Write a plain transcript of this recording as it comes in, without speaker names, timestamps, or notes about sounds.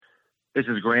This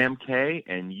is Graham K,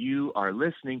 and you are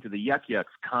listening to the Yuck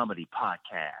Yucks Comedy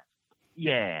Podcast.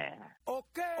 Yeah.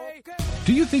 Okay.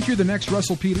 Do you think you're the next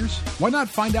Russell Peters? Why not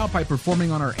find out by performing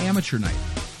on our amateur night?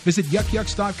 Visit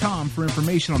yuckyucks.com for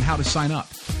information on how to sign up.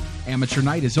 Amateur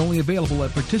night is only available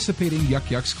at participating Yuck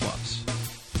Yucks clubs.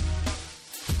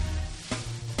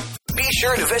 Be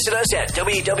sure to visit us at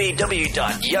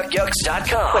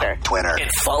www.yuckyucks.com. Twitter.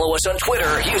 And follow us on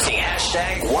Twitter using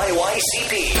hashtag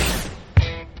YYCP.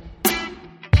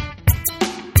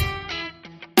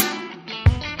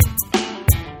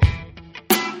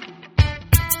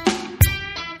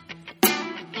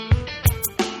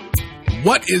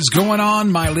 What is going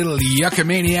on, my little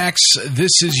Yuckamaniacs?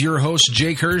 This is your host,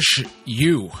 Jake Hirsch.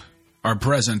 You are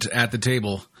present at the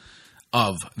table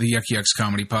of the Yuck Yucks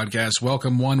Comedy Podcast.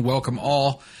 Welcome one, welcome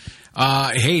all.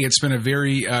 Hey, it's been a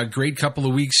very great couple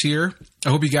of weeks here. I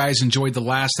hope you guys enjoyed the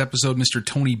last episode, Mr.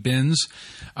 Tony Binns.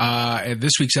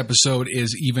 This week's episode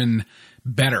is even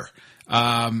better.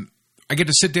 I get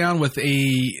to sit down with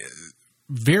a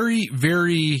very,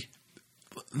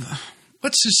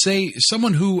 let's just say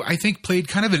someone who I think played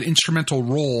kind of an instrumental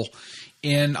role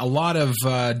in a lot of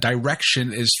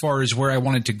direction as far as where I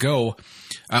wanted to go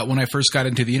when I first got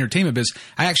into the entertainment biz.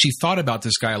 I actually thought about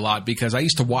this guy a lot because I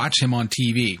used to watch him on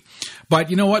TV. But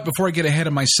you know what? Before I get ahead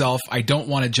of myself, I don't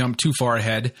want to jump too far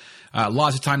ahead.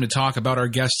 Lots of time to talk about our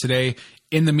guest today.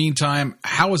 In the meantime,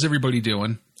 how is everybody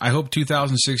doing? I hope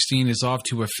 2016 is off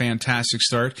to a fantastic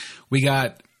start. We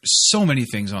got so many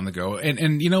things on the go.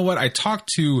 And you know what? I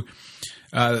talked to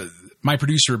my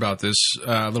producer about this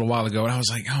a little while ago, and I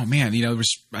was like, oh man, you know,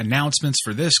 there's announcements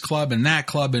for this club and that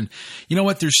club, and you know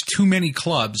what? There's too many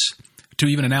clubs to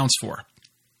even announce for.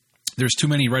 There's too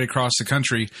many right across the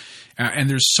country, and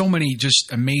there's so many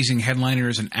just amazing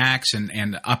headliners and acts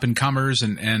and up-and-comers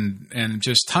and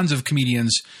just tons of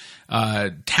comedians,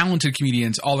 talented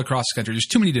comedians all across the country. There's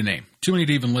too many to name, too many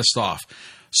to even list off.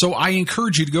 So I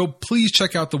encourage you to go. Please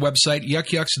check out the website,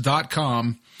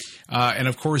 yuckyucks.com. And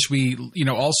of course, we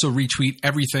also retweet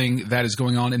everything that is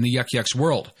going on in the Yuck Yucks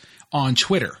world on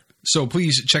Twitter. So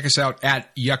please check us out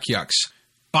at Yuck Yucks.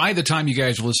 By the time you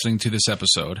guys are listening to this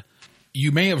episode,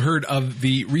 you may have heard of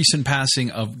the recent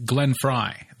passing of Glenn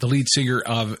Frey, the lead singer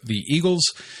of the Eagles.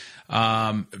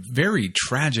 Very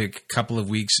tragic couple of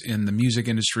weeks in the music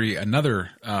industry.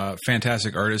 Another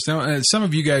fantastic artist. Now, some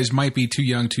of you guys might be too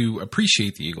young to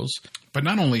appreciate the Eagles, but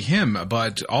not only him,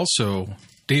 but also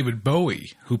David Bowie,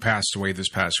 who passed away this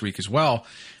past week as well.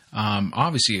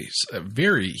 Obviously, it's a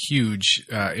very huge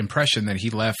impression that he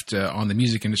left on the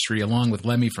music industry, along with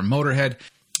Lemmy from Motorhead.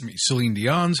 I mean, Celine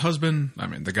Dion's husband. I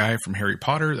mean, the guy from Harry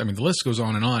Potter. I mean, the list goes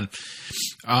on and on.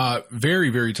 Very,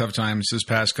 very tough times this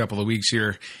past couple of weeks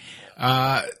here.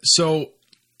 So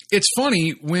it's funny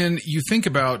when you think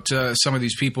about some of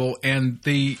these people, and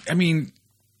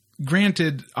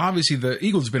granted, obviously the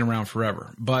Eagles have been around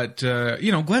forever, but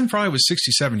Glenn Frey was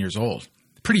 67 years old,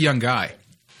 pretty young guy,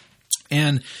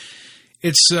 and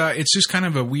it's just kind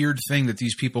of a weird thing that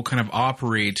these people kind of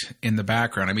operate in the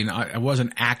background. I mean, I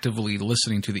wasn't actively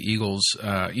listening to the Eagles,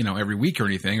 every week or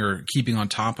anything, or keeping on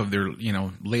top of their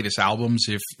latest albums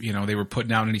if they were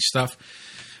putting out any stuff.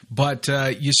 But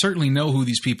you certainly know who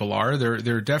these people are.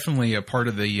 They're definitely a part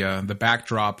of the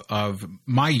backdrop of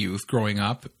my youth growing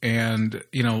up, and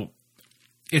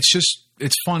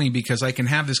it's funny because I can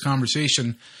have this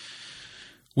conversation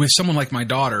with someone like my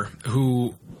daughter,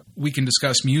 who we can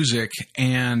discuss music,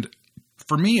 and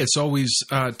for me, it's always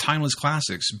timeless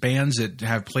classics, bands that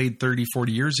have played 30,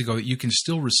 40 years ago that you can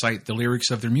still recite the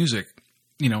lyrics of their music,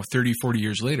 30, 40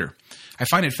 years later. I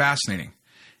find it fascinating.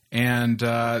 And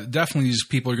definitely these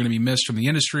people are going to be missed from the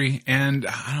industry. And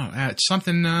I don't know, it's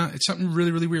something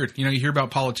really, really weird. You hear about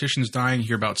politicians dying, you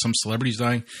hear about some celebrities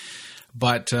dying,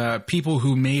 but people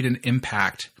who made an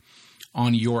impact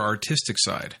on your artistic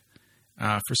side,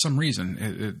 for some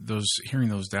reason, hearing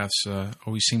those deaths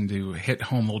always seem to hit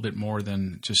home a little bit more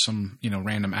than just some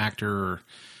random actor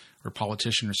or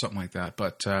politician or something like that.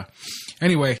 But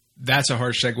anyway, that's a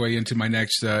harsh segue into my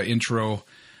next intro.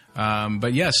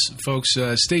 But yes, folks,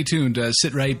 stay tuned.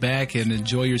 Sit right back and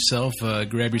enjoy yourself.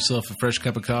 Grab yourself a fresh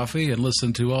cup of coffee and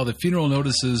listen to all the funeral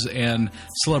notices and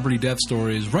celebrity death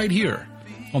stories right here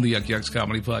on the Yuck Yucks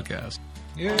Comedy Podcast.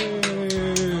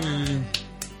 Yay!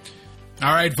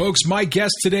 All right, folks, my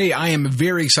guest today, I am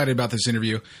very excited about this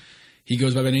interview. He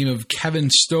goes by the name of Kevin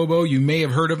Stobo. You may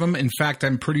have heard of him. In fact,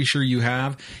 I'm pretty sure you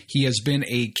have. He has been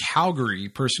a Calgary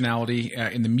personality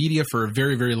in the media for a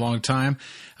very, very long time.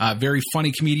 Very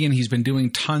funny comedian. He's been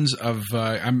doing tons of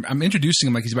I'm introducing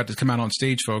him like he's about to come out on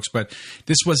stage, folks, but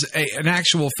this was an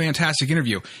actual fantastic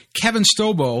interview. Kevin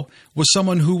Stobo was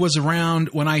someone who was around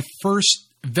when I first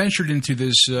ventured into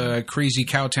this crazy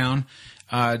cow town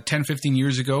 10, 15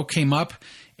 years ago, came up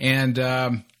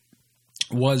and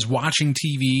was watching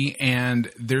TV,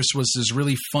 and there was this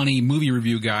really funny movie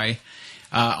review guy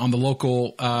on the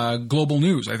local Global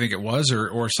News, I think it was,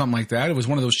 or something like that. It was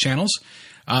one of those channels.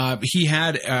 He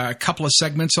had a couple of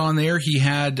segments on there.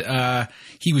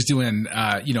 He was doing,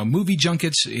 movie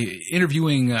junkets,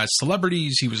 interviewing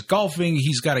celebrities. He was golfing.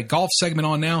 He's got a golf segment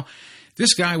on now.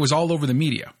 This guy was all over the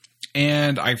media.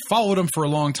 And I followed him for a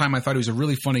long time. I thought he was a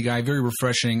really funny guy, very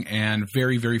refreshing, and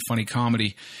very, very funny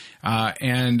comedy.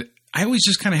 And I always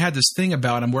just kind of had this thing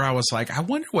about him where I was like, I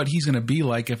wonder what he's going to be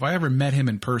like if I ever met him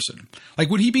in person. Like,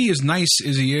 would he be as nice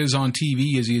as he is on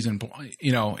TV as he is in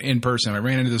person? I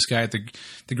ran into this guy at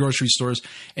the grocery stores,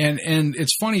 and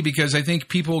it's funny because I think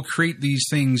people create these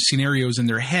scenarios in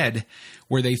their head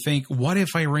where they think, what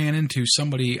if I ran into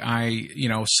somebody I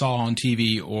saw on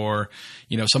TV, or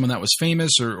someone that was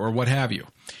famous, or what have you.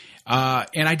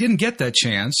 And I didn't get that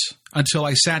chance until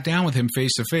I sat down with him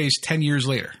face to face 10,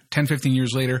 15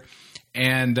 years later.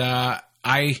 And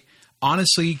I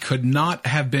honestly could not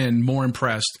have been more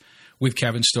impressed with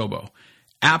Kevin Stobo.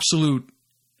 Absolute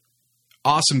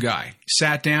awesome guy.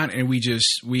 Sat down and we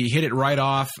hit it right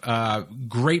off.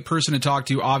 Great person to talk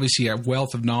to. Obviously a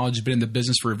wealth of knowledge, been in the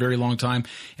business for a very long time,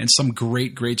 and some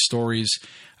great, great stories.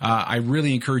 I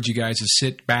really encourage you guys to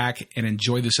sit back and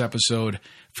enjoy this episode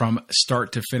from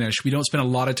start to finish. We don't spend a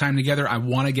lot of time together. I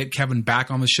want to get Kevin back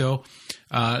on the show.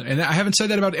 And I haven't said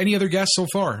that about any other guest so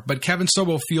far, but Kevin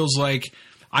Stobo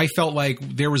I felt like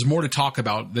there was more to talk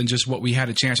about than just what we had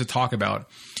a chance to talk about.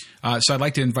 So I'd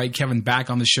like to invite Kevin back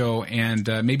on the show and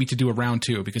maybe to do a round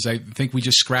two, because I think we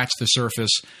just scratched the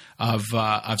surface of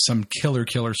some killer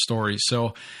stories.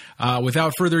 So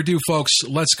without further ado, folks,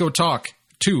 let's go talk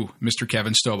to Mr.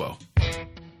 Kevin Stobo.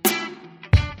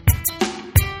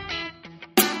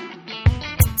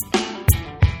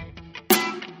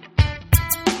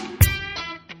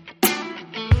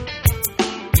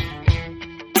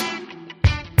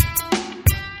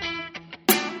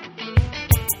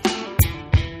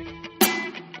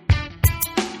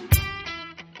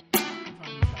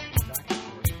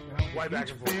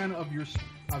 Fan of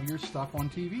your stuff on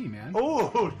TV, man.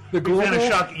 Oh, the global kind of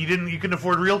shock. You couldn't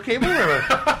afford real cable, or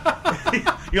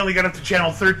you only got up to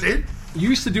channel 13. You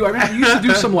used to do. I mean, you used to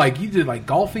do some you did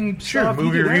golfing stuff,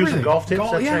 movie reviews everything. And golf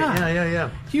tips. That's yeah. Right. Yeah.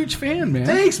 Huge fan, man.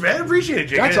 Thanks, man. Appreciate it,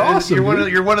 Jake. That's awesome.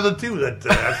 You're one of the two that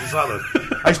actually saw those.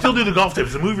 I still do the golf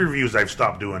tips. The movie reviews I've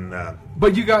stopped doing.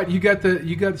 But you got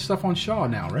the stuff on Shaw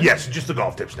now, right? Yes, just the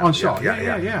golf tips now. On Shaw.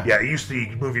 Yeah. Yeah, I used to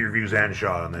do movie reviews and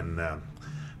Shaw, and then.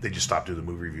 They just stopped doing the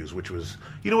movie reviews, which was,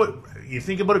 you know what, you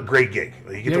think about a great gig.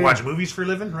 You get to watch movies for a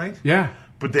living, right? Yeah.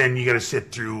 But then you got to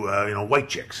sit through, white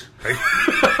chicks, right?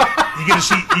 you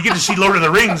get to see Lord of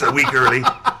the Rings a week early,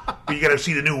 but you got to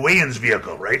see the new Wayans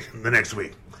vehicle, right, the next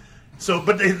week. So,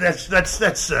 but that's.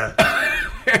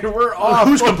 And we're off.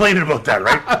 Who's complaining about that,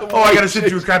 right? I got to sit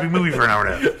through a crappy movie for an hour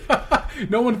and a half.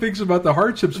 No one thinks about the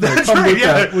hardships. That's right.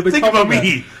 Yeah. Think about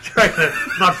me trying to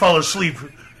not fall asleep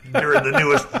during the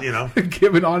newest,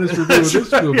 Give an honest review of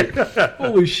this movie. Yeah.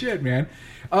 Holy shit, man.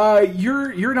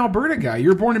 You're an Alberta guy. You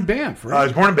were born in Banff, right? I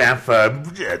was born in Banff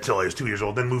until I was 2 years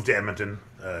old. Then moved to Edmonton,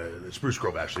 Spruce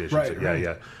Grove, actually, I should say. Right.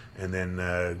 Yeah. And then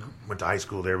went to high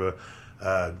school there, but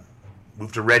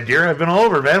moved to Red Deer. I've been all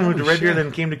over, man. Moved to Red Deer,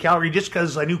 then came to Calgary just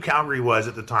because I knew Calgary was,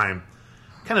 at the time,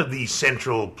 kind of the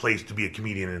central place to be a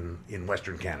comedian in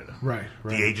Western Canada. Right.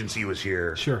 The agency was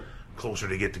here. Sure. Closer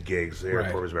to get to gigs. The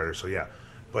airport was better, so yeah.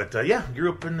 But,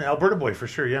 grew up in Alberta boy, for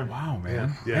sure, yeah. Wow,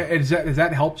 man. Yeah. Has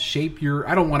that helped shape your...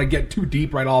 I don't want to get too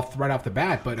deep right off the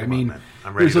bat, but I'm ready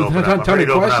there's to open a up. ton of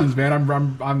questions, man,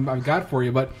 I've got for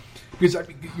you, but... Because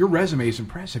your resume is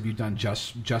impressive. You've done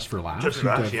just for laughs. Just for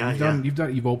laughs,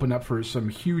 You've opened up for some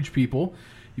huge people.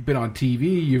 You've been on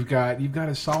TV. You've got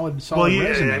a solid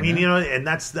resume. I mean, and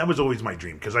that was always my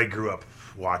dream, because I grew up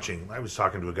watching. I was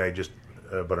talking to a guy just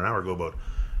about an hour ago about.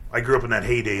 I grew up in that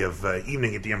heyday of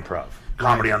Evening at the Improv,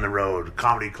 Comedy on the Road,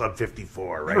 Comedy Club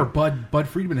 54, right? Or Bud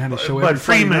Friedman had a show. Bud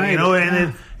Friedman, and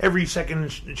then every second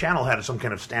channel had some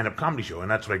kind of stand-up comedy show, and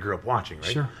that's what I grew up watching,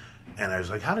 right? Sure. And I was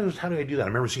like, how do I do that? I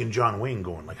remember seeing John Wayne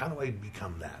going, how do I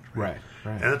become that? Right.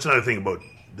 And that's another thing about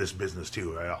this business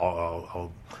too.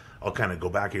 I'll kind of go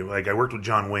back here. Like, I worked with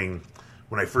John Wayne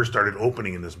when I first started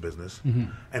opening in this business,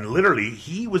 and literally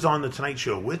he was on the Tonight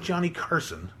Show with Johnny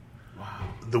Carson. Wow.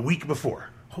 The week before.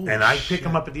 Holy and I shit. pick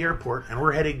him up at the airport, and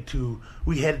we're heading to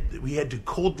we head to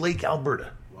Cold Lake,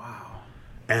 Alberta. Wow.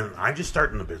 And I'm just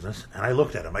starting the business, and I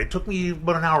looked at him. It took me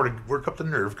about an hour to work up the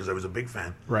nerve because I was a big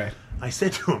fan. Right. I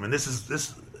said to him, and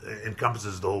this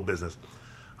encompasses the whole business.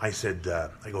 I said,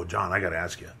 I go, John, I got to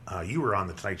ask you. You were on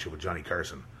the Tonight Show with Johnny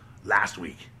Carson last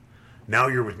week. Now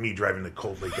you're with me driving to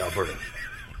Cold Lake, Alberta.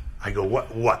 I go,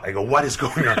 what? I go, what is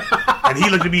going on? And he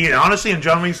looked at me, and honestly, and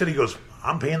John Wayne said, he goes,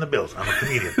 I'm paying the bills. I'm a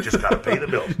comedian. Just got to pay the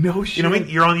bills. No shit. You know what I mean?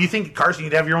 You're on. You think, Carson,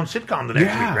 you'd have your own sitcom the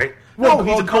next week, right? Well, No,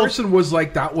 he's a Carson was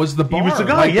like, that was the bar. He was the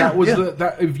guy, like, yeah. That was yeah.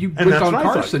 that if you And clicked that's on what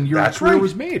I Carson, thought. your That's career right.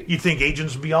 was made. You'd think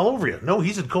agents would be all over you. No,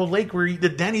 he's at Cold Lake where he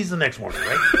did Denny's the next morning,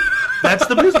 right? That's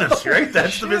the business, right?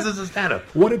 That's the business of stand-up.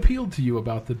 What appealed to you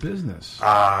about the business?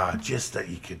 Just that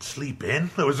you could sleep in.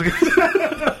 It was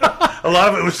a lot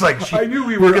of it was like I knew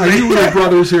we were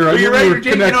brothers here. I knew we were connected,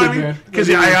 you know what I mean? man.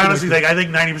 Because I honestly think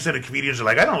 90% of comedians are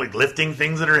like, I don't like lifting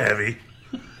things that are heavy,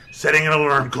 setting an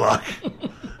alarm clock.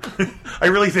 I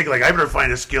really think like I better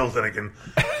find a skill that I can.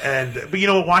 But you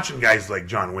know, watching guys like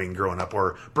John Wayne growing up,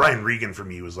 or Brian Regan for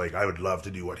me was like, I would love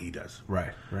to do what he does.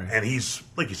 Right. And he's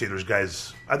like you say, there's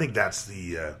guys. I think that's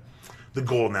the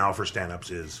goal now for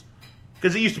stand-ups is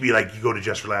because it used to be like you go to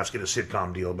Just for Laughs, get a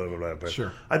sitcom deal, blah blah blah. But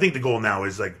Sure. I think the goal now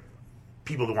is like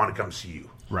people to want to come see you.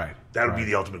 Right. That would be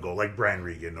the ultimate goal, like Brian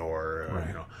Regan or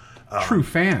you know, True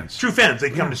fans. True fans. They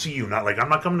come to see you, not like I'm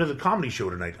not coming to the comedy show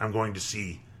tonight. I'm going to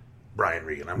see Brian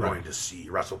Regan. I'm going to see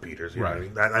Russell Peters. You know what I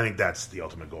mean? I think that's the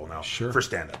ultimate goal now for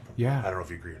stand-up. Yeah. I don't know if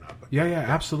you agree or not. But Yeah,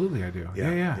 absolutely, I do.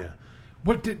 Yeah. yeah.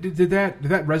 What did that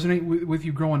resonate with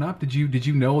you growing up? Did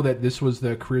you know that this was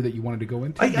the career that you wanted to go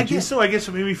into? I guess so. I guess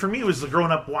maybe for me it was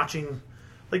growing up watching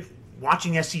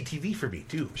SCTV for me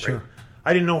too. Right? Sure.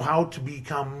 I didn't know how to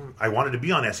become. I wanted to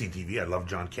be on SCTV. I loved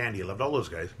John Candy. I loved all those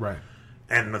guys. Right.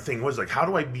 And the thing was like, how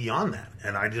do I be on that?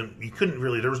 And I didn't. You couldn't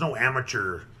really. There was no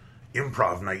amateur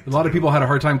improv night. A lot of people had a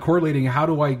hard time correlating. How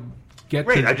do I get?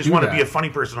 Right. To I just do want that? to be a funny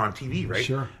person on TV, right?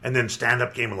 Sure. And then stand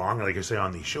up came along, like I say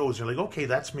on these shows. You're like, okay,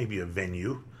 that's maybe a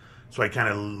venue. So I kind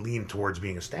of leaned towards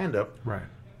being a stand up. Right.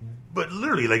 But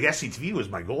literally, like SCTV was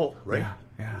my goal, right?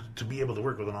 Yeah. To be able to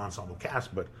work with an ensemble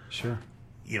cast, but Sure.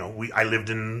 you know, I lived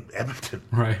in Edmonton.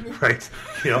 Right. Right.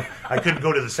 You know, I couldn't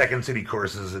go to the Second City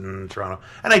courses in Toronto.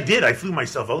 And I did. I flew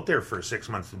myself out there for 6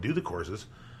 months to do the courses.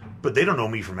 But they don't know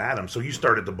me from Adam. So you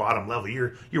start at the bottom level.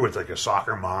 You're with like a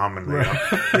soccer mom and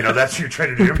you know that's you're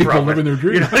trying to do improv. People living their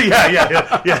dreams. You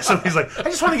know, yeah. Somebody's like, I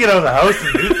just want to get out of the house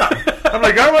and do something. I'm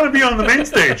like, I want to be on the main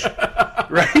stage.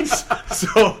 Right?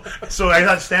 So I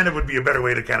thought stand-up would be a better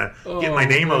way to kind of get my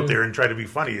name out there and try to be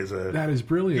funny as a... That is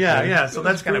brilliant. Yeah, man. yeah. So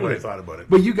that's kind of what I brilliant. thought about it.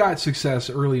 But you got success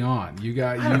early on.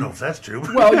 I don't know if that's true.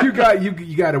 Well, you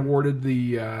got awarded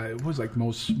the what was like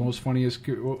most funniest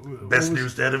Best new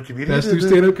stand-up comedian? Best new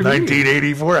stand-up comedian.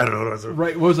 1984? I don't know. What it was.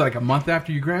 Right? What was it, like a month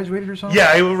after you graduated or something?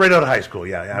 Yeah, I was right out of high school.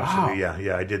 Yeah, absolutely. Wow.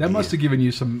 Yeah, I did. That must have given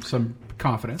you some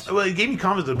confidence. Well, it gave me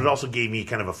confidence, but it also gave me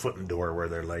kind of a foot in the door where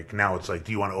they're like, now it's like,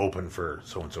 do you want to open for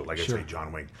so-and-so? Like Sure. I say,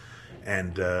 John Wayne.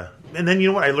 And then, you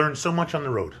know what? I learned so much on the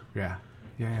road. Yeah.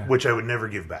 Which I would never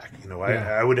give back. You know,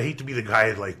 I would hate to be the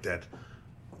guy like that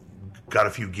got a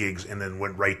few gigs and then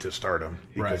went right to stardom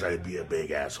because Right. I'd be a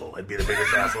big asshole. I'd be the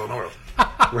biggest asshole in the world.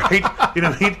 Right? You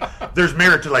know what I mean? There's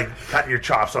merit to like cutting your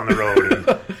chops on the road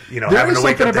and, you know, There having is to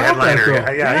wake up something the about that, headliner.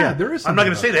 though. Yeah, there is I'm not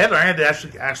something going to say the headliner. I had to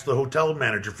actually ask the hotel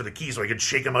manager for the keys so I could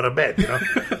shake him out of bed. You know?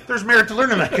 There's merit to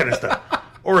learning that kind of stuff.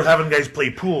 Or having guys play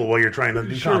pool while you're trying to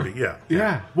do comedy.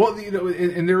 Yeah. Well, you know,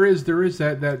 and there is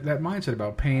that mindset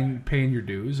about paying your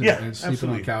dues and, and sleeping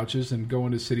absolutely. on couches and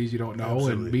going to cities you don't know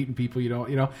Absolutely. and meeting people you don't,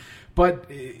 you know.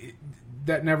 But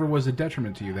that never was a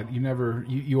detriment to you. That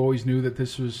you always knew that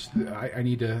this was I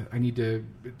need to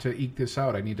eke this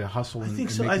out. I need to hustle. I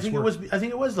think so. Make I this think work.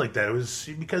 it was like that. It was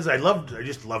because I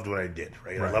just loved what I did.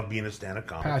 Right. I loved being a stand-up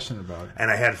comic. Passionate about it.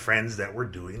 And I had friends that were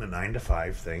doing a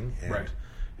 9-to-5 thing. And, Right.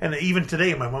 And even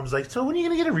today, my mom's like, "So when are you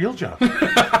going to get a real job?"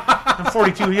 I'm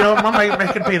 42. You know, Mom, I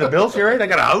can pay the bills here, right? I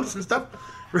got a house and stuff,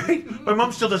 right? My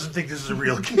mom still doesn't think this is a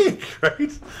real gig,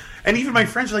 right? And even my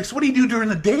friends are like, "So what do you do during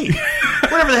the day?"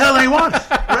 Whatever the hell I want,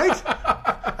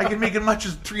 right? I can make as much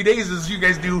as 3 days as you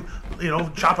guys do, you know,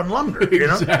 chopping lumber. You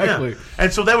know? Exactly. Yeah.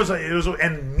 And so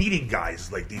and meeting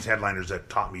guys like these headliners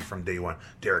that taught me from day one: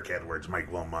 Derek Edwards,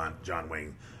 Mike Wilmot, John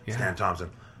Wayne, Stan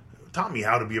Thompson. Taught me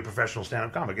how to be a professional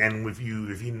stand-up comic, and if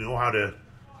you know how to,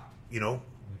 you know,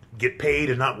 get paid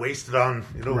and not waste it on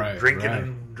drinking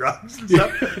and drugs and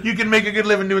stuff, you can make a good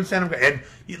living doing stand-up. And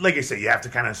like I say, you have to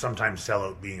kind of sometimes sell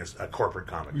out being a corporate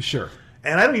comic. Sure.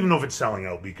 And I don't even know if it's selling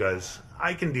out because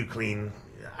I can do clean.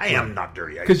 I am not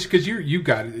dirty. Because you've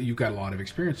got a lot of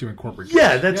experience doing corporate.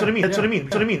 Yeah, gigs. that's what I mean. That's what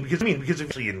I mean. Because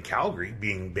especially in Calgary,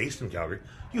 being based in Calgary,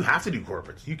 you have to do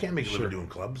corporates. You can't make a living doing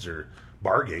clubs or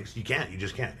bar gigs. You can't. You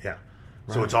just can't. Yeah.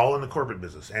 So it's all in the corporate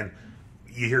business. And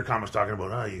you hear comics talking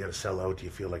about, oh, you got to sell out. You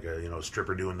feel like a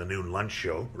stripper doing the noon lunch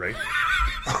show, right?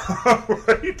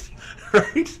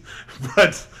 right.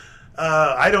 But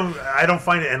I don't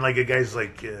find it. And like a guy's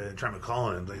like Trent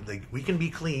McClellan, like we can be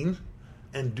clean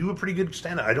and do a pretty good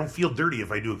stand-up. I don't feel dirty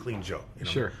if I do a clean show.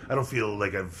 Sure. I don't feel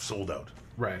like I've sold out.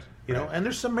 Right. You know, and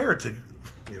there's some merit to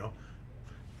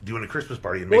doing a Christmas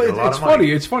party and making a lot it's of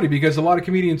money. It's funny because a lot of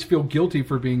comedians feel guilty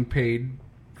for being paid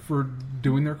for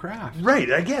doing their craft.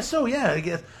 Right, I guess so, yeah, I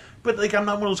guess. But, like, I'm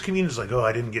not one of those comedians like,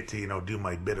 I didn't get to, do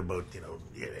my bit about,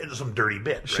 some dirty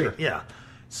bit, right? Sure. Yeah.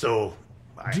 So,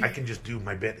 I can just do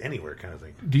my bit anywhere kind of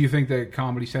thing. Do you think that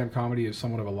stand-up comedy is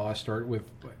somewhat of a lost art with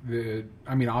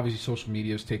obviously social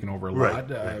media has taken over a lot.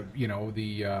 Right.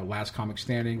 The Last Comic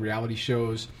Standing, reality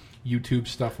shows, YouTube,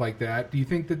 stuff like that. Do you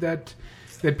think that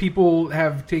people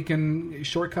have taken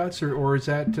shortcuts, or is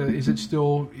it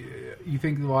still? You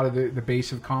think a lot of the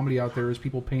base of comedy out there is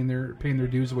people paying their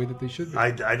dues the way that they should be?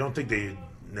 I don't think they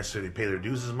necessarily pay their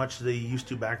dues as much as they used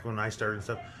to back when I started and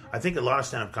stuff. I think a lot of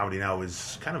stand-up comedy now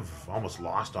is kind of almost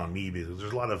lost on me because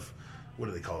there's a lot of, what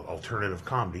do they call it, alternative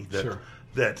comedy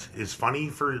that is funny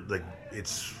for, like,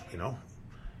 it's,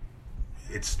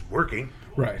 it's working.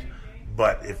 Right.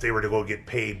 But if they were to go get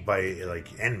paid by, like,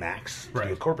 NMAX to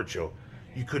do a corporate show,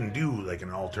 you couldn't do, like,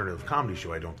 an alternative comedy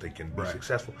show, I don't think, and be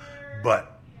successful.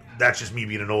 But that's just me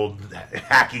being an old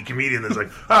hacky comedian that's like,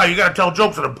 you got to tell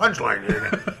jokes with a punchline.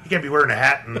 You can't be wearing a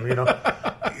hat and,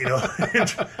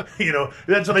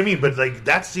 that's what I mean. But, like,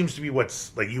 that seems to be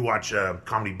what's, like, you watch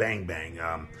Comedy Bang Bang,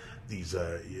 these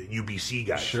UBC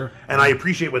guys. Sure. And I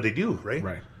appreciate what they do, right?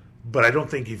 Right. But I don't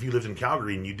think if you lived in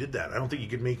Calgary and you did that, I don't think you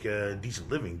could make a decent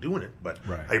living doing it. But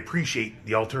I appreciate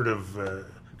the alternative,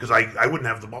 because I wouldn't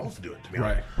have the balls to do it, to be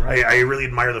honest. Right. I really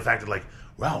admire the fact that, like,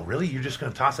 wow, really? You're just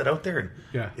going to toss it out there? And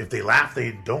if they laugh,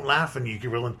 they don't laugh, and you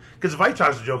can really... Because if I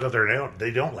toss a joke out there and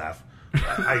they don't laugh,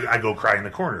 I go cry in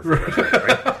the corner.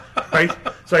 Right?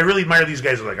 So I really admire these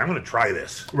guys who are like, I'm going to try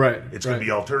this. Right. It's going to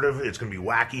be alternative. It's going to be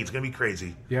wacky. It's going to be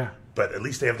crazy. Yeah. But at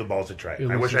least they have the balls to try it.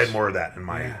 I wish I had more of that in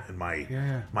my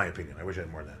opinion. I wish I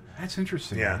had more of that. That's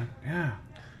interesting. Yeah. Man. Yeah.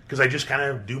 Because I just kind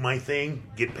of do my thing,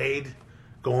 get paid,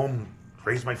 go home,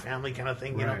 raise my family kind of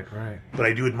thing, you know? Right. But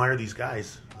I do admire these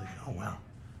guys. Like, oh, wow.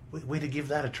 Way to give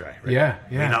that a try, right? Yeah,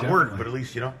 May not definitely. work, but at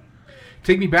least,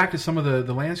 Take me back to some of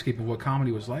the landscape of what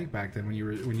comedy was like back then when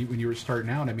you were starting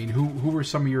out. I mean, who were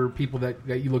some of your people that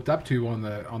you looked up to on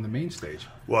the main stage?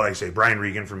 Well, I say Brian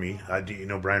Regan for me. Do you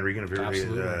know Brian Regan?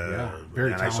 Absolutely, yeah.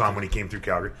 Very and talented. I saw him when he came through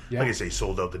Calgary. Yeah. Like I say,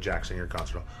 sold out the Jack Singer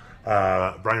concert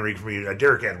hall. Brian Regan for me.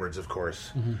 Derek Edwards, of course.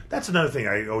 Mm-hmm. That's another thing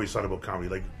I always thought about comedy.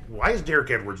 Like, why is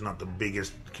Derek Edwards not the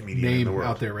biggest comedian Name in the world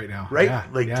out there right now? Right?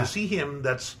 Yeah, to see him,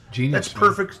 that's genius. That's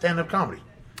perfect stand-up comedy.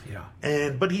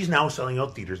 Yeah. But he's now selling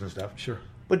out theaters and stuff. Sure.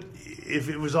 But if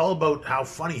it was all about how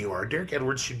funny you are, Derek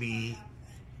Edwards should be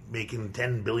making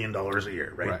 $10 billion a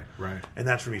year, right? Right. And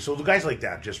that's for me. So the guys like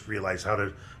that just realize how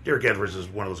to... Derek Edwards is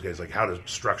one of those guys, like how to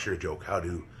structure a joke,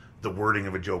 the wording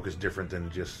of a joke is different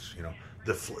than just,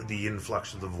 the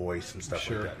influx of the voice and stuff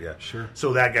like that. Yeah, sure.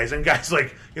 So that guys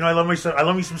like, I love me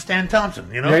some Stan Thompson,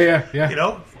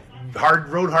 Yeah.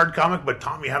 Hard comic, but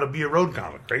taught me how to be a road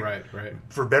comic, right? Right.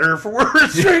 For better or for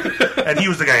worse, right? And he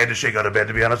was the guy I had to shake out of bed,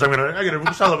 to be honest. I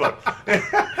gotta sell him up.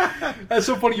 That's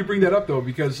so funny you bring that up though,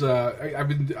 because I've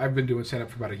been doing stand up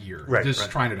for about a year,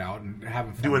 trying it out and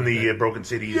having fun doing the it. Broken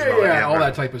Cities, all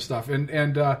that type of stuff,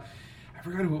 and I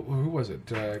forgot who was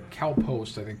it. Cal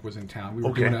Post, I think, was in town. We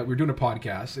were doing a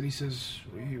podcast, and he says,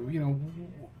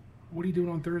 what are you doing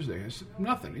on Thursday? I said,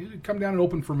 nothing. He said, come down and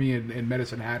open for me in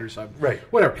Medicine Hat or something. Right.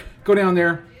 Whatever. Go down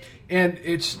there, and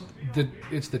it's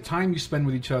the time you spend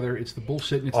with each other. It's the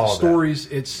bullshit. It's the stories.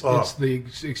 It's the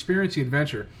experience, the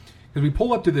adventure. Because we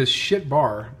pull up to this shit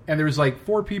bar, and there's like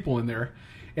 4 people in there,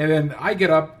 and then I get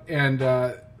up and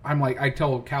I'm like, I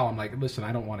tell Cal, I'm like, listen,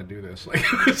 I don't want to do this. Like,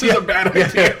 this is a bad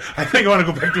idea. I think I want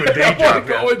to go back to a day job. I want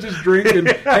to go and just drink and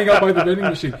hang out by the vending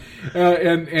machine.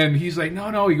 And he's like,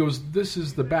 no. He goes, this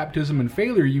is the baptism and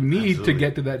failure you need to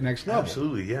get to that next level.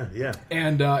 Absolutely, yeah.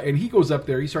 And he goes up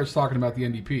there. He starts talking about the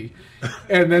NDP,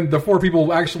 and then the 4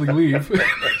 people actually leave.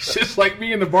 It's just like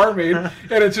me and the barmaid, and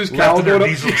it's just Cal left in their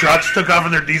diesel trucks, took off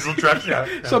in their diesel trucks. Yeah.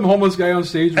 Some homeless guy on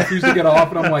stage refused to get off,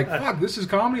 and I'm like, fuck, this is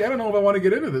comedy. I don't know if I want to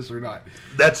get into this or not.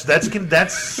 That's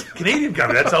Canadian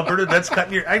comedy. That's Alberta. That's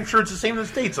cutting your. I'm sure it's the same in the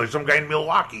States. Like some guy in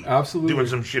Milwaukee, absolutely doing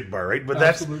some shit bar, right? But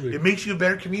it makes you a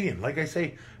better comedian. Like I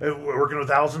say, working with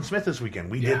Alison Smith this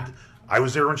weekend, we did. I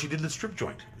was there when she did the strip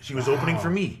joint. She was opening for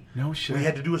me. No shit. We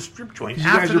had to do a strip joint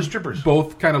after the strippers.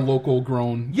 Both kind of local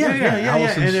grown. Yeah.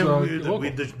 Alison's,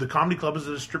 And the comedy club is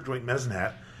a strip joint, Medicine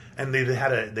Hat, and they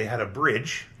had a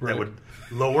bridge that would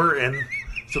lower and.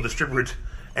 So the stripper would,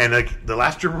 and like the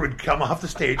last stripper would come off the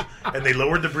stage, and they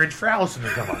lowered the bridge for Allison to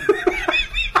come on.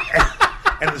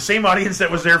 And the same audience that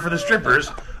was there for the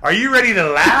strippers, are you ready to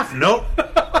laugh? Nope.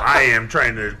 I am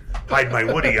trying to hide my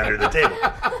Woody under the table.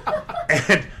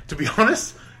 And to be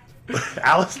honest,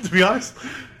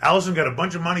 Allison got a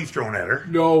bunch of money thrown at her.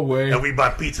 No way. And we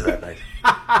bought pizza that night.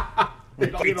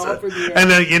 Pizza. And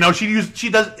then she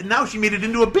made it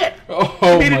into a bit. Oh,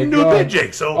 she made it into a bit,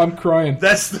 Jake. So I'm crying.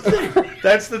 That's the thing.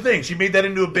 That's the thing. She made that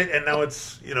into a bit, and now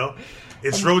it's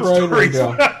road stories.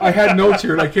 Right I had notes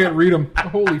here and I can't read them.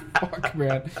 Holy fuck,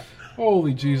 man.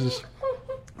 Holy Jesus.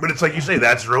 But it's like you say,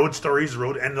 that's road stories,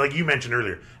 and like you mentioned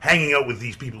earlier, hanging out with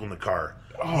these people in the car.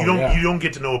 Oh, you don't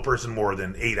get to know a person more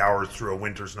than 8 hours through a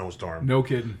winter snowstorm. No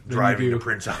kidding. Driving to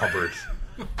Prince Albert.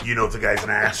 You know if the guy's an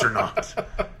ass or not.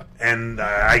 And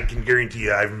I can guarantee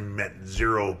you I've met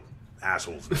zero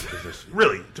assholes in this business.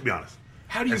 Really, to be honest.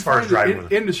 How do you as far find as driving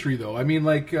the industry, though? I mean,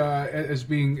 like, as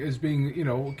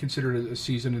being considered a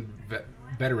seasoned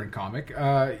veteran comic,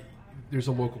 there's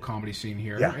a local comedy scene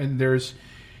here. Yeah. And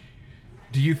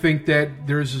do you think that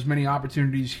there's as many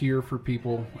opportunities here for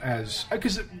people as...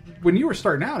 Because when you were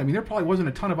starting out, I mean, there probably wasn't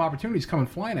a ton of opportunities coming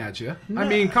flying at you. No. I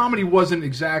mean, comedy wasn't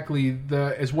exactly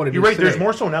as what it is You're right, today. There's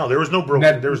more so now. There was no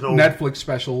there was no Netflix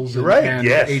specials and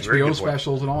HBO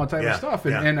specials and all that type of stuff.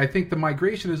 And I think the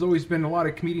migration has always been a lot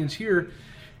of comedians here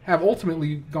have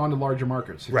ultimately gone to larger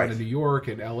markets. They've gone to New York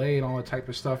and LA and all that type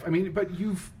of stuff. I mean, but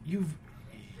you've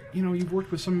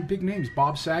worked with some big names,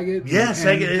 Bob Saget. Yeah,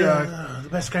 Saget, the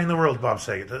best guy in the world, Bob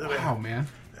Saget. Wow, man.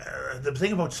 The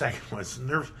thing about Saget was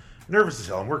nervous as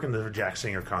hell. I'm working the Jack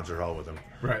Singer concert hall with him.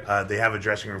 Right. They have a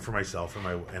dressing room for myself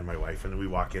and my wife, and we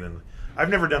walk in, and I've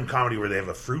never done comedy where they have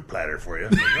a fruit platter for you.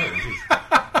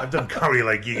 I've done comedy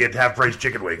like you get half-price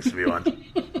chicken wings if you want.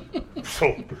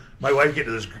 So my wife get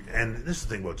to this, and this is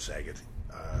the thing about Saget.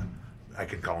 I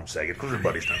can call him Saget because we're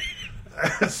buddies now.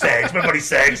 Sags, my buddy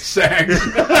Sags. So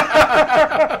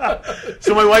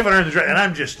my wife and I are in the dress, and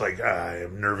I'm just like, I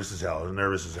am nervous as hell.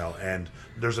 And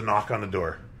there's a knock on the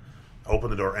door. Open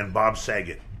the door, and Bob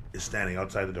Saget is standing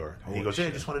outside the door. And he goes, "Hey,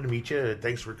 I just wanted to meet you.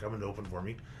 Thanks for coming to open for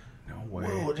me." No way.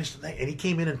 Whoa, and he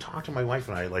came in and talked to my wife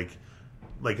and I like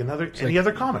any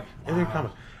other comic.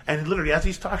 And literally, as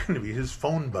he's talking to me, his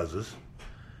phone buzzes.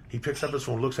 He picks up his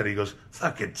phone, looks at it, he goes,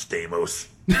 "Fucking Stamos."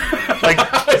 Like,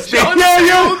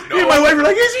 my wife were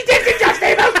like, "Is he taking John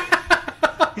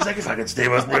Stamos?" He's like, "It's fucking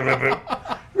Stamos."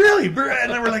 Really? And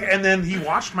then we're like, and then he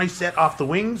watched my set off the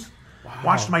wings,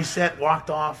 watched my set, walked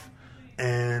off,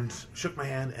 and shook my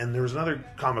hand. And there was another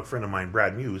comic friend of mine,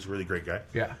 Brad Muse, really great guy,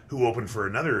 who opened for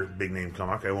another big name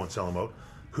comic, I won't sell him out,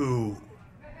 who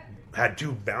had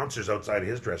two bouncers outside of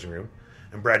his dressing room.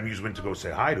 And Brad Muse went to go say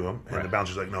hi to him, and the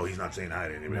bouncer's like, "No, he's not saying hi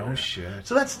to anybody." No shit.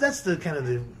 So that's the kind of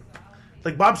the...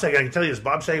 Like Bob Saget, I can tell you this,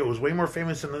 Bob Saget was way more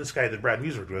famous than this guy that Brad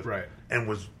Muse worked with. Right. And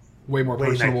was... Way more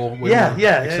personable.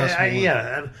 Accessible.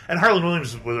 And Harlan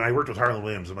Williams, when I worked with Harlan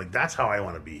Williams, I'm like, that's how I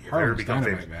want to be. If I ever become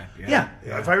famous. Man. Yeah.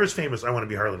 If I was famous, I want to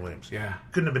be Harlan Williams. Yeah.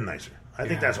 Couldn't have been nicer. I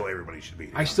think that's how everybody should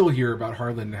be. I still hear about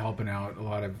Harlan helping out a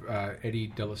lot of Eddie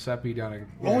Delaseppe down in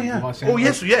Los Angeles. Oh,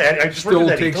 yes. Yeah. I just still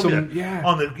worked with Eddie. takes some,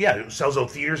 On the, sells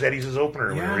out theaters. Eddie's his opener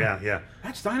or whatever. Yeah.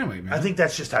 That's dynamite, man. I think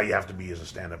that's just how you have to be as a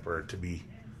stand-upper to be...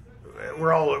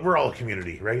 We're all a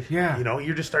community, right? Yeah. You know,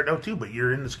 you're just starting out too, but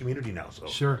you're in this community now, so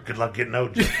sure. Good luck getting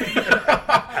out.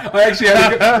 I actually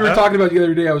we were talking about the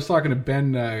other day. I was talking to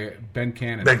Ben Cannon.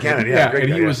 Ben Cannon,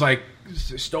 and he was like,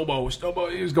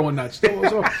 Stobo. He was going nuts.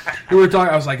 Stobo. We were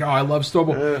talking. I was like, oh, I love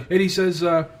Stobo. And he says,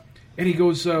 and he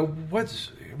goes,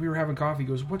 we were having coffee. He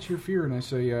goes, "What's your fear?" And I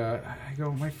say, I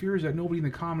go, "My fear is that nobody in the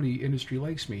comedy industry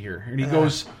likes me here." And he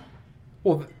goes,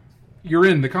 "Well." You're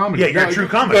in the comedy. Yeah, you're a true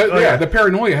comic. The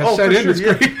paranoia has set in.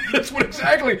 Sure, That's what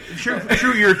exactly. True,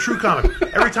 you're a true comic.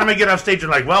 Every time I get off stage, I'm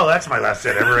like, well, that's my last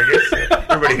set ever, I guess.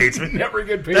 Everybody hates me. Never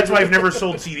get paid. That's why I've never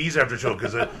sold CDs after a show,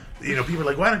 because people are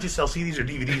like, why don't you sell CDs or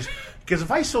DVDs? Because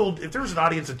if there was an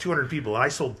audience of 200 people and I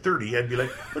sold 30, I'd be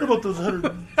like, what about those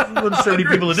 170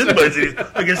 people that didn't buy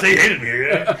CDs? I guess they hated me.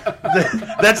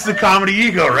 That's the comedy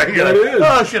ego, right? You're like,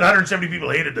 oh shit, 170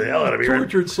 people hated the hell out of me.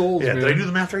 Tortured souls, man. Did I do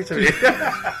the math right?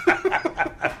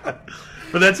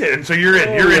 But that's it. And so you're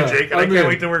in. You're in, Jake. And I can't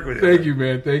wait to work with you. Thank you,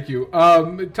 man. Thank you.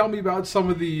 Tell me about some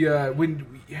of the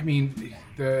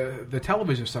the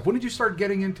television stuff. When did you start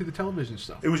getting into the television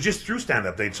stuff? It was just through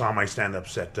stand-up. They saw my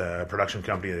stand-ups at a production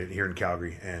company here in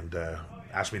Calgary and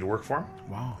asked me to work for them.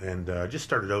 Wow. And just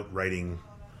started out writing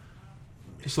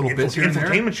just little bits here and there?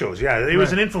 Infotainment shows. Yeah, it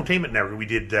was an infotainment network. We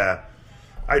did...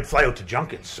 I'd fly out to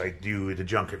junkets. I'd do the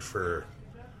junket for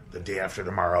The Day After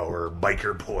Tomorrow or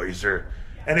Biker Boys or...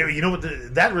 And you know what?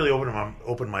 That really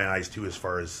opened my eyes too, as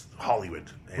far as Hollywood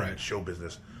and show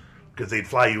business, because they'd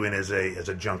fly you in as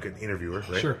a junket interviewer,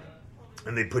 right? Sure.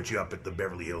 And they'd put you up at the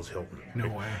Beverly Hills Hilton. No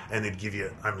way. And they'd give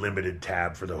you unlimited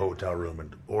tab for the hotel room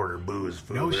and order booze,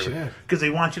 food, no shit. because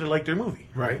they want you to like their movie.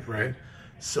 Right.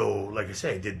 So, like I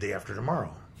say, I did Day After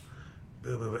Tomorrow,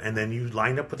 and then you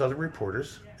lined up with other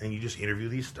reporters and you just interview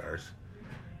these stars,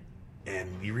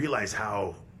 and you realize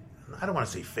how, I don't want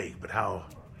to say fake, but how,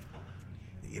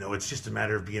 it's just a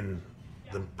matter of being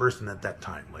the person at that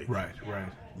time. Like, right.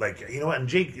 Like, you know what? And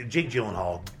Jake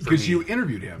Gyllenhaal. Because you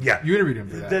interviewed him. Yeah. You interviewed him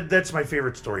for that. That's my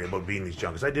favorite story about being these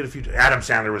junkets. I did a few. Adam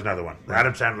Sandler was another one. Right.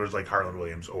 Adam Sandler was like Harlan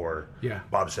Williams or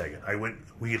Bob Saget.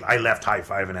 I left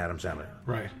high-fiving Adam Sandler.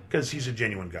 Right. Because he's a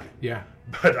genuine guy. Yeah.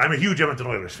 But I'm a huge Edmonton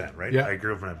Oilers fan, right? Yeah. I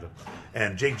grew up in Edmonton.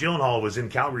 And Jake Gyllenhaal was in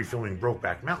Calgary filming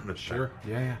Brokeback Mountain at the time. Sure.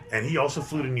 Yeah. And he also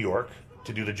flew to New York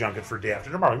to do the junket for Day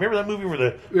After Tomorrow. Remember that movie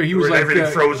where where everything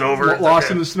froze over? Lost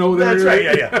in the snow there? That's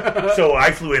right, yeah. So I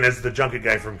flew in as the junket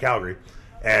guy from Calgary.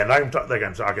 And I'm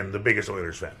talking the biggest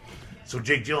Oilers fan. So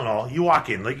Jake Gyllenhaal, you walk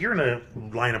in, like you're in a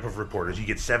lineup of reporters. You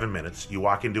get 7 minutes. You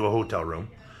walk into a hotel room.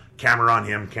 Camera on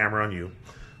him, camera on you.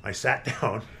 I sat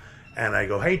down. And I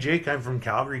go, hey, Jake, I'm from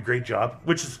Calgary. Great job.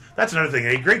 That's another thing.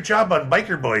 Hey, great job on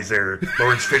Biker Boys there,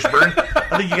 Lawrence Fishburne.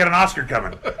 I think you got an Oscar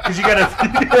coming. Because you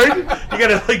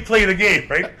gotta like play the game,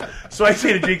 right? So I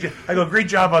say to Jake, I go, great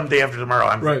job on Day After Tomorrow.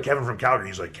 I'm Kevin from Calgary.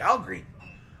 He's like, Calgary?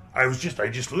 I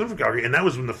just flew in from Calgary, and that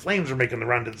was when the Flames were making the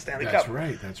run to the Stanley Cup. That's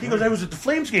right. He goes, I was at the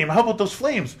Flames game. How about those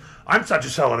Flames? I'm such a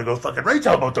sellout. I go, fucking right,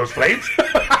 how about those Flames?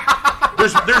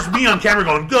 There's me on camera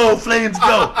going, go, Flames,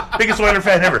 go. Biggest Oiler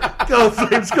fan ever. Go,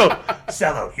 Flames, go.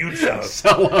 Sellout, huge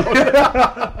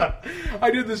sellout. I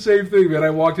did the same thing, man.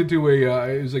 I walked into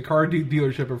it was a car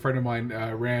dealership a friend of mine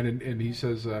ran, and he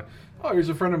says, here's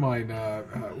a friend of mine.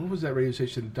 What was that radio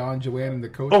station? Don Joanne and the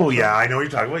Coach? Oh, yeah, I know what you're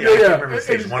talking about. Yeah, I can't remember the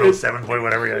station, 107 point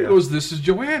whatever. Yeah, he goes, this is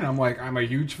Joanne. I'm like, I'm a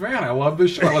huge fan. I love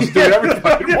this show. Let's do it every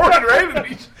fucking morning, right? And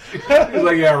he's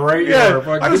like, yeah, right. Yeah,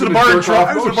 I was in a bar in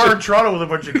Toronto with a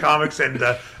bunch of comics, and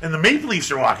the Maple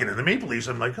Leafs are walking in. The Maple Leafs,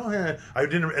 I'm like, oh, yeah. I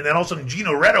didn't, and then all of a sudden,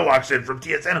 Gino Reda walks in from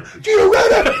TSN. Gino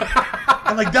Reda!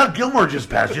 I'm like, Doug Gilmore just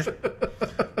passed you.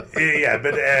 Yeah,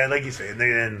 but like you say,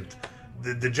 and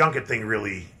the junket thing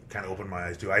really kind of opened my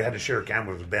eyes too. I had to share a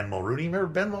camera with Ben Mulrooney. Remember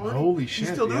Ben Mulrooney? Holy shit!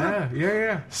 He's still doing it?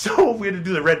 Yeah. So we had to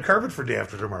do the red carpet for Day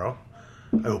After Tomorrow.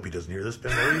 I hope he doesn't hear this.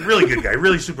 Ben Mulrooney, really good guy,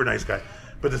 really super nice guy.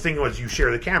 But the thing was, you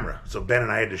share the camera. So Ben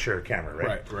and I had to share a camera,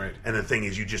 right? Right. And the thing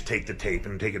is, you just take the tape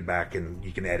and take it back, and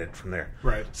you can edit from there.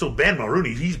 Right. So Ben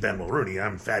Mulrooney, he's Ben Mulrooney.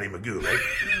 I'm Fatty Magoo, right?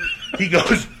 He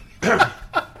goes.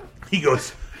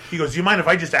 He goes, do you mind if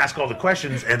I just ask all the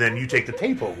questions and then you take the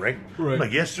tape home, right? I'm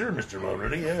like, yes, sir, Mr.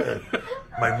 Mulrooney. Yeah.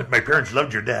 My parents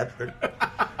loved your dad. Right?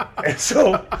 And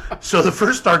so the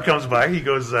first star comes by. He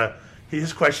goes,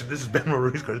 his question, this is Ben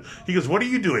Mulrooney's question. He goes, what are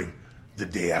you doing the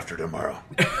day after tomorrow?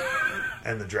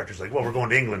 And the director's like, well, we're going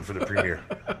to England for the premiere.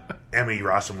 Emmy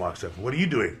Rossum walks up. What are you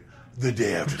doing the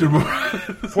day after tomorrow?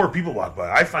 4 people walk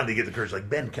by. I finally get the courage, like,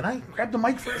 Ben, can I grab the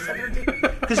mic for a second?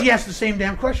 Because he asked the same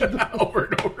damn question over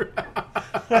and over.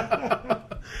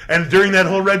 And during that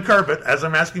whole red carpet, as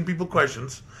I'm asking people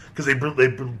questions, because they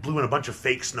blew in a bunch of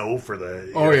fake snow for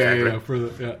the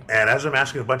And as I'm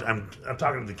asking a bunch, I'm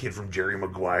talking to the kid from Jerry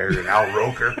Maguire and Al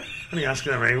Roker, and he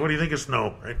asking them, hey, what do you think of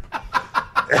snow? Right?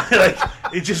 Like,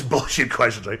 it's just bullshit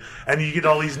questions, right? And you get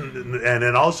all these, and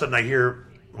then all of a sudden I hear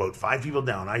about 5 people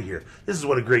down. I hear, this is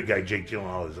what a great guy Jake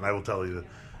Gyllenhaal is, and I will tell you that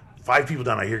 5 people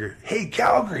down. I hear, hey,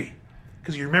 Calgary.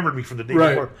 Because he remembered me from the day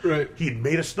before. Right. He had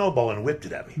made a snowball and whipped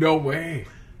it at me. No way.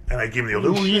 And I gave him the old,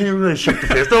 I shook the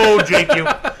fist. Oh, Jake, you.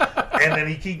 And then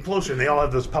he came closer, and they all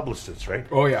have those publicists, right?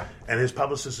 Oh, yeah. And his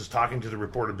publicist is talking to the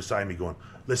reporter beside me going,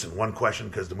 listen, one question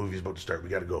because the movie's about to start. We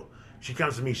got to go. She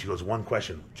comes to me. She goes, one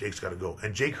question. Jake's got to go.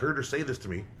 And Jake heard her say this to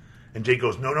me. And Jake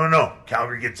goes, no.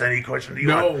 Calgary gets any question to you.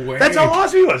 No way. That's how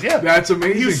awesome he was, yeah. That's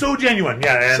amazing. He was so genuine,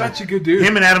 yeah. And such a good dude.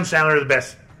 Him and Adam Sandler are the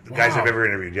best guys I've ever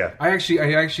interviewed, yeah. I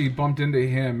actually bumped into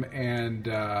him and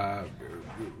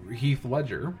Heath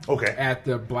Ledger at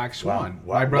the Black Swan.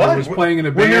 Wow. My brother was playing in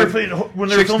a band. When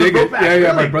they were filming Brokeback.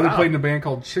 Yeah. My brother played in a band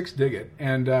called Chicks Dig It.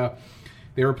 And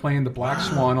they were playing the Black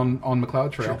Swan on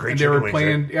McLeod Trail. Great and they were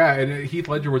playing, and Heath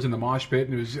Ledger was in the mosh pit.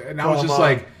 And I was just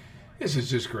like, This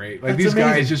is just great. Like, these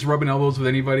guys just rubbing elbows with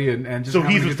anybody and just. So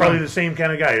Heath was probably the same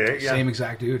kind of guy, right? Yeah. Same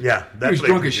exact dude. Yeah, he was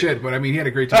drunk as shit, but I mean, he had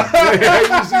a great time.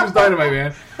 he was dynamite,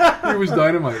 man. He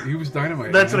was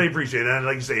dynamite. That's what I appreciate. And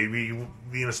like you say,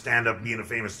 being a stand-up, being a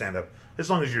famous stand-up, as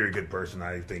long as you're a good person,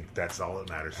 I think that's all that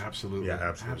matters. Absolutely.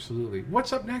 Yeah, absolutely.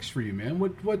 What's up next for you, man?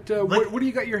 What do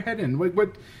you got your head in?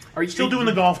 What are you still doing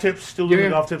the golf tips? Still doing the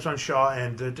golf tips on Shaw.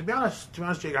 And to be honest,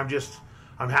 Jake,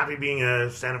 I'm happy being a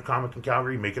stand-up comic in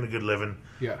Calgary, making a good living.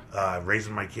 Yeah.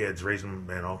 Raising my kids, raising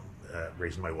my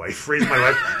wife.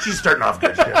 She's starting off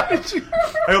good. I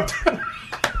hope.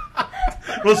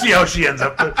 We'll see how she ends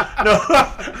up. No,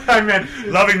 I meant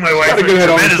loving my wife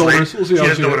tremendously. We'll she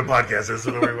doesn't know what a podcast is,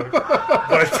 so don't worry about it.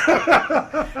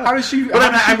 How does she?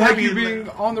 I'm happy being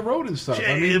on the road and stuff.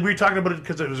 We were talking about it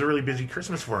because it was a really busy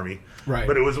Christmas for me. Right.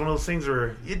 But it was one of those things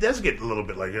where it does get a little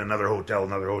bit like another hotel.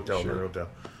 Sure.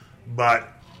 But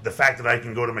the fact that I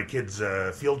can go to my kids'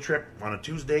 field trip on a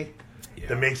Tuesday. Yeah.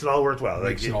 That makes it all worthwhile.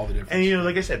 Makes all the difference. And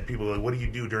like I said, people are like, what do you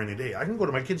do during the day? I can go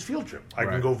to my kids' field trip. I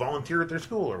can go volunteer at their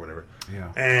school or whatever.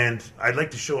 Yeah. And I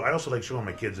also like showing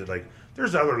my kids that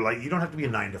there's other you don't have to be a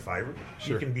 9-to-5.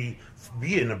 Sure. You can be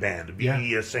in a band,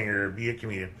 be a singer, be a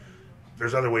comedian.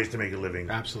 There's other ways to make a living.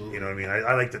 Absolutely. You know what I mean?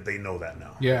 I like that they know that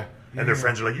now. Yeah. And their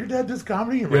friends are like, your dad does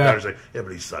comedy? And my daughter's like, yeah,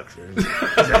 but he sucks. He's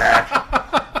a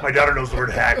hack. My daughter knows the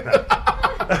word hack now.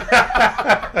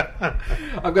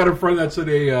 I've got a friend that's an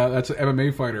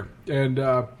MMA fighter, and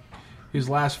his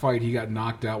last fight he got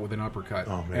knocked out with an uppercut.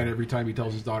 Oh, man. And every time he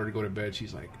tells his daughter to go to bed,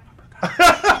 she's like,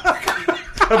 uppercut.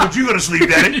 But you go to sleep,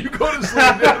 Daddy. You go to sleep,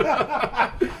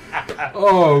 Daddy.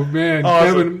 Oh man,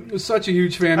 Kevin, such a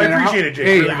huge fan. Man. I appreciate it, Jake.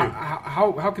 Hey, really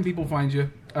how can people find you?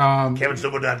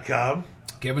 KevinStobo.com.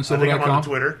 KevinStobo.com. I think I'm on the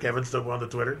Twitter. Kevin Stobo on the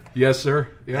Twitter. Yes, sir.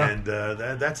 Yeah. And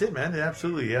that's it, man.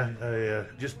 Absolutely, yeah.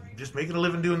 Just making a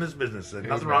living doing this business.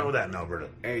 Nothing wrong with that in Alberta.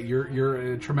 Hey,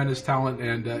 you're a tremendous talent,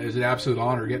 and it's an absolute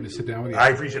honor getting to sit down with you. I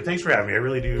appreciate it. Thanks for having me. I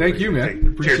really do. Thank you, man.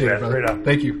 Appreciate Cheers, it, man. Right on.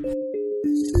 Thank you.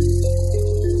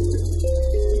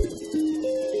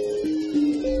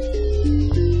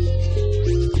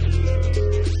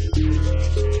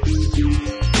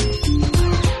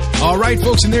 All right,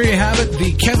 folks, and there you have it,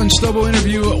 the Kevin Stobo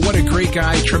interview. What a great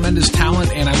guy, tremendous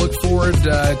talent, and I look forward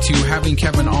to having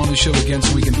Kevin on the show again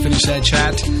so we can finish that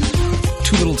chat.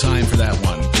 Too little time for that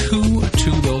one. Too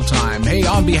little time. Hey,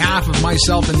 on behalf of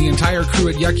myself and the entire crew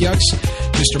at Yuck Yucks,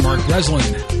 Mr. Mark Breslin,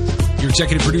 your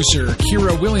executive producer,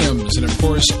 Kira Williams, and of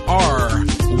course, our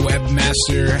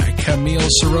webmaster, Camille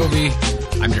Sarovi.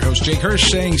 I'm your host, Jake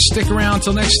Hirsch, saying stick around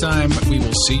till next time. We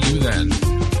will see you then.